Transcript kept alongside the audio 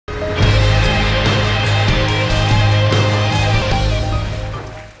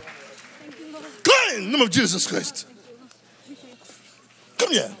name of Jesus Christ.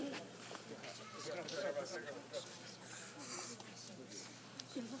 Come here.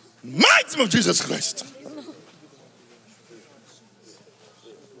 Mighty name of Jesus Christ.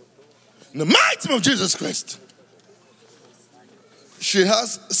 In the mighty name of Jesus Christ. She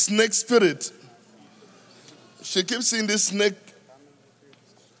has snake spirit. She keeps seeing this snake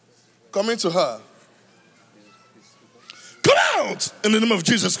coming to her. Come out in the name of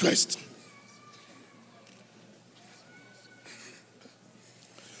Jesus Christ.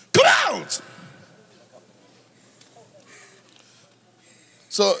 Come out.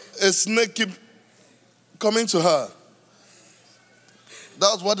 So a snake keep coming to her.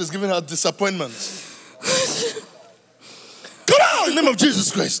 That's what is giving her disappointment. Come out in the name of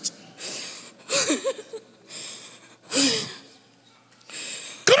Jesus Christ.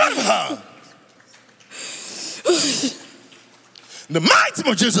 Come out of her. In the mighty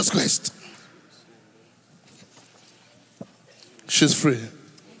name of Jesus Christ. She's free.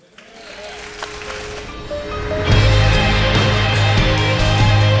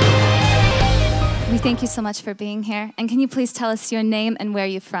 We thank you so much for being here. And can you please tell us your name and where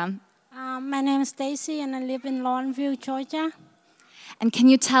you're from? My name is Stacy and I live in Lawrenceville, Georgia. And can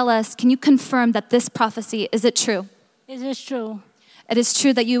you tell us, can you confirm that this prophecy, is it true? It is true. It is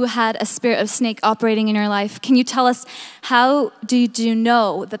true that you had a spirit of snake operating in your life. Can you tell us, how did you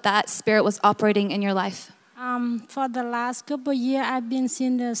know that that spirit was operating in your life? For the last couple of years, I've been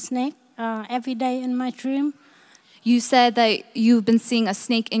seeing the snake every day in my dream. You said that you've been seeing a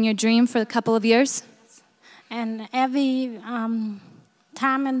snake in your dream for a couple of years? And every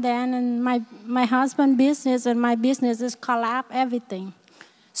time and then, and my husband's business and my business is collapse, everything.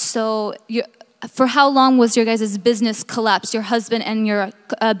 So for how long was your guys' business collapsed? Your husband and your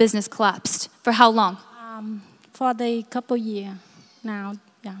business collapsed? For how long? For the couple years now,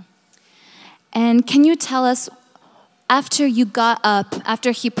 yeah. And can you tell us, after you got up,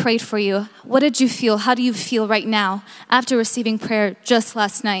 after he prayed for you, what did you feel? How do you feel right now after receiving prayer just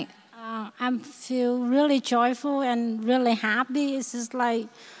last night? I feel really joyful and really happy. It's just like,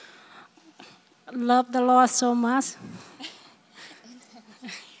 love the Lord so much.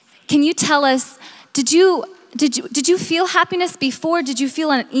 Can you tell us, did you feel happiness before? Did you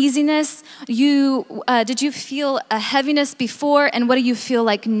feel uneasiness? Did you feel a heaviness before? And what do you feel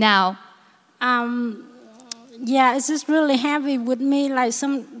like now? Yeah, it's just really heavy with me. Like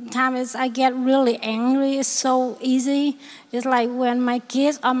sometimes I get really angry. It's so easy. It's like when my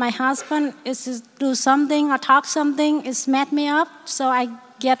kids or my husband is just do something or talk something, it's messed me up. So I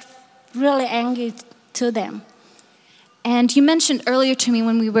get really angry to them. And you mentioned earlier to me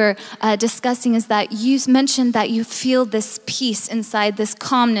when we were discussing is that you mentioned that you feel this peace inside, this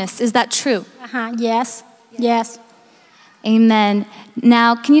calmness. Is that true? Yes, yes. Amen.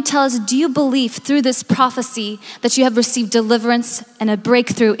 Now, can you tell us, do you believe through this prophecy that you have received deliverance and a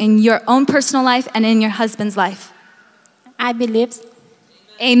breakthrough in your own personal life and in your husband's life? I believe.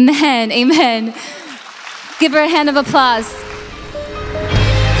 Amen. Amen. Give her a hand of applause.